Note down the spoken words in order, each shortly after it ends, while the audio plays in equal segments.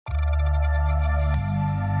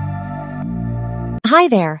Hi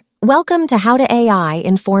there, welcome to How to AI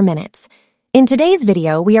in 4 minutes. In today's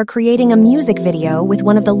video, we are creating a music video with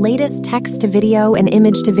one of the latest text-to-video and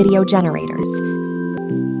image-to-video generators.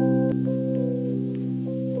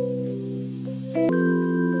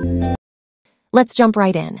 Let's jump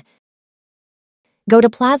right in. Go to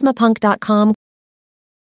Plazmapunk.com,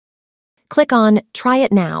 click on Try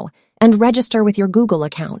It Now, and register with your Google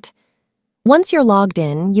account. Once you're logged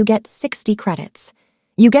in, you get 60 credits.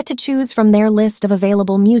 You get to choose from their list of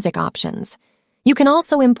available music options. You can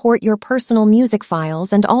also import your personal music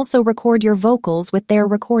files and also record your vocals with their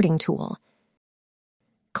recording tool.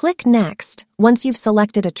 Click Next once you've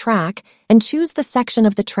selected a track and choose the section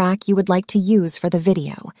of the track you would like to use for the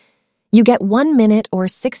video. You get 1 minute or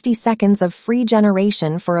 60 seconds of free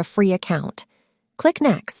generation for a free account. Click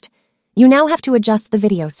Next. You now have to adjust the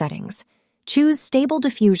video settings. Choose Stable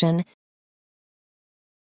Diffusion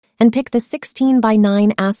and pick the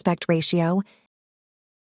 16:9 aspect ratio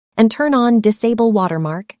and turn on Disable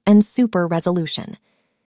Watermark and Super Resolution.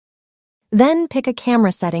 Then pick a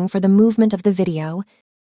camera setting for the movement of the video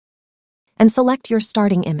and select your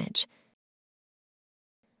starting image.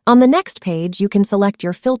 On the next page, you can select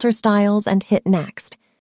your filter styles and hit Next.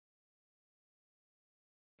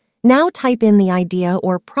 Now type in the idea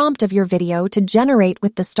or prompt of your video to generate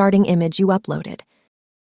with the starting image you uploaded.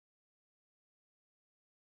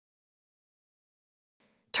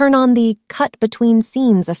 Turn on the Cut Between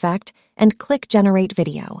Scenes effect and click Generate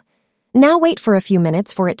Video. Now wait for a few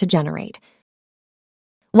minutes for it to generate.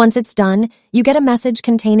 Once it's done, you get a message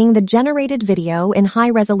containing the generated video in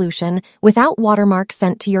high resolution without watermark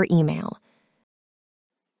sent to your email.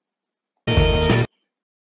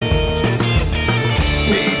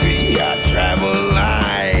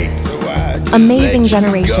 Amazing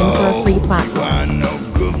generation for a free platform. No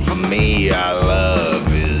good for me, I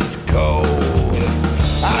love is cold.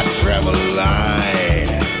 I travel light,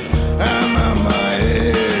 I'm on my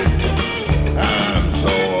head. I'm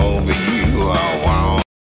so over you, I want.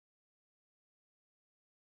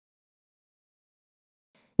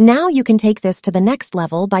 Now you can take this to the next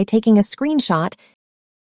level by taking a screenshot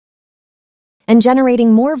and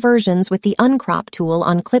generating more versions with the uncrop tool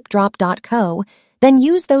on clipdrop.co. Then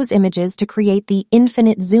use those images to create the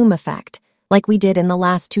infinite zoom effect, like we did in the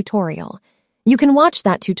last tutorial. You can watch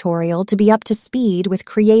that tutorial to be up to speed with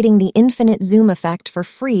creating the infinite zoom effect for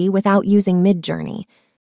free without using Midjourney.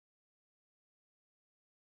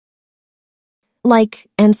 Like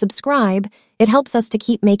and subscribe, it helps us to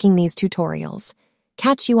keep making these tutorials.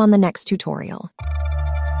 Catch you on the next tutorial.